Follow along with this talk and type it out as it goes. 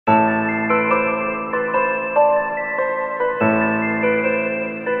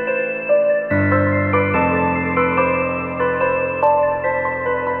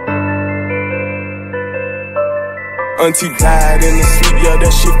auntie died in the sleep, yeah, that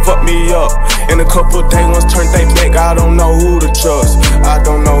shit fucked me up. And a couple days once turned they back, I don't know who to trust. I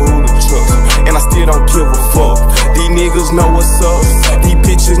don't know who to trust, and I still don't give a fuck. These niggas know what's up, these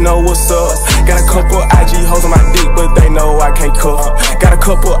bitches know what's up. Got a couple IG hoes on my dick, but they know I can't cuff. Got a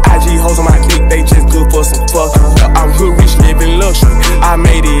couple IG hoes on my dick, they just good for some fucking. I'm hood rich, living luxury. I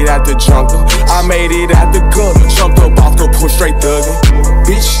made it out the jungle, I made it out the gutter. Jumped up off the push, straight thuggin'.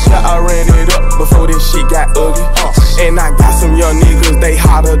 Bitch, yeah, I ran it up before this shit got ugly. And I got some young niggas, they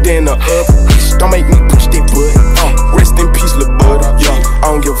hotter than the oven. Don't make me push that button. Rest in peace, lil' buddy. Yeah,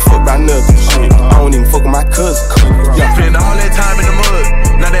 I don't give a fuck about nothing. Shit, I don't even fuck with my cousin. Yeah. Spend all that time in the mud,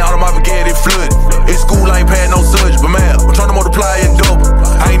 now they out of my spaghetti flooded. In school, I ain't paying no surgery, but man, I'm trying to multiply and double.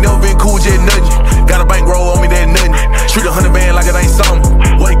 I ain't never been cool, just nothing. Got a bankroll on me, that nothing. Treat 100 band like it ain't something.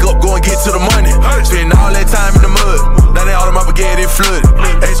 Wake up, go and get to the money. Spend all that time in the mud, now they out of my spaghetti flooded.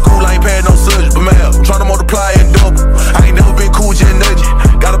 In school, I ain't paying no surgery, but man, I'm trying to multiply and double. I ain't never been cool, just nothing.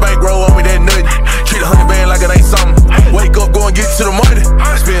 Got a bankroll on me, that nothing. Treat 100 band like it ain't something. Wake up, go and get to the money.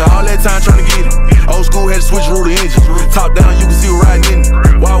 Spend all that time trying to get it. Old school had to switch rule the engine. Top down, you can see we're riding in it.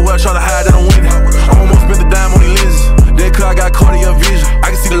 Wild well trying to hide that I'm winning. I almost spent the dime on these lenses. That car got caught in your vision.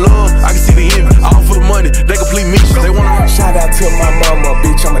 I can see the love, I can see the envy. All for the money, they complete mission. They wanna shout out to my mama,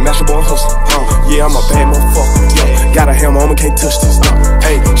 bitch. I'm a natural born hustler. Yeah, I'm a bad motherfucker. Yeah, got a hammer on me, can't touch this.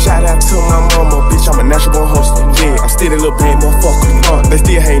 Hey, shout out to my mama, bitch. I'm a natural born hustler. Yeah, I'm still a little bad motherfucker. They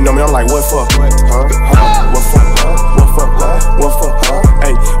still hating on me. I'm like, what for? What for? What for? What for?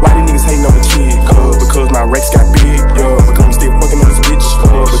 Hey, why these niggas hating on the kid? Because my Rex got big. Yeah, because I'm still fucking on this bitch.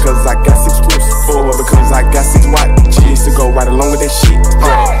 Because I got 6 whips. Because I got 6 white G's to go right along with that shit.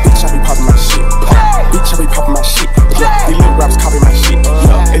 Bitch, I be popping my shit. Bitch, I be popping my shit. These little rappers copy my shit.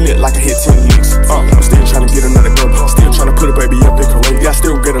 It look like I hit 10 licks. I'm still trying to get another gun. Still trying to put a baby up in Korea. Yeah, I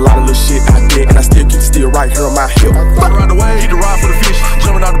still get a lot of little shit out there, and I still keep still right here on my hip. Around the way, eat the ride for the fish.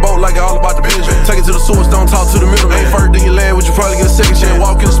 Jumping out the boat like it all about the business. Take it to the source, don't talk to the middle. Ain't first, then you land, which you probably get a second chance.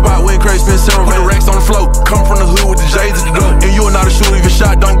 Walk in the spot, win crazy, spend 7 put the racks on the float. Come from the hood with the J's at the door. And you are not a shooter, if you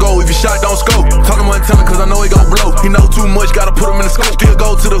shot, don't go. If you shot, don't scope. Talk to money, tell him, cause I know he gon' blow. He know too much, gotta put him in the scope. Still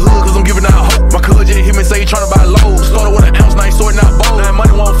go to the hood, cause I'm giving out hope. My cousin just hit me, say he tryna buy low. Started with an ounce, now he sorting out bowls. Now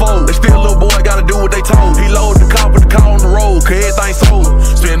money won't fold. They still a little boy, gotta do what they told. He loaded the car, put the car on the road, cause everything sold.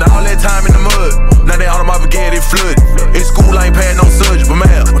 Spend all that time in the mud, now they out of my spaghetti flooded. In school, I ain't paying no surgery, but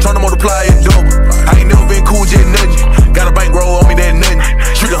man, I'm tryna multiply it.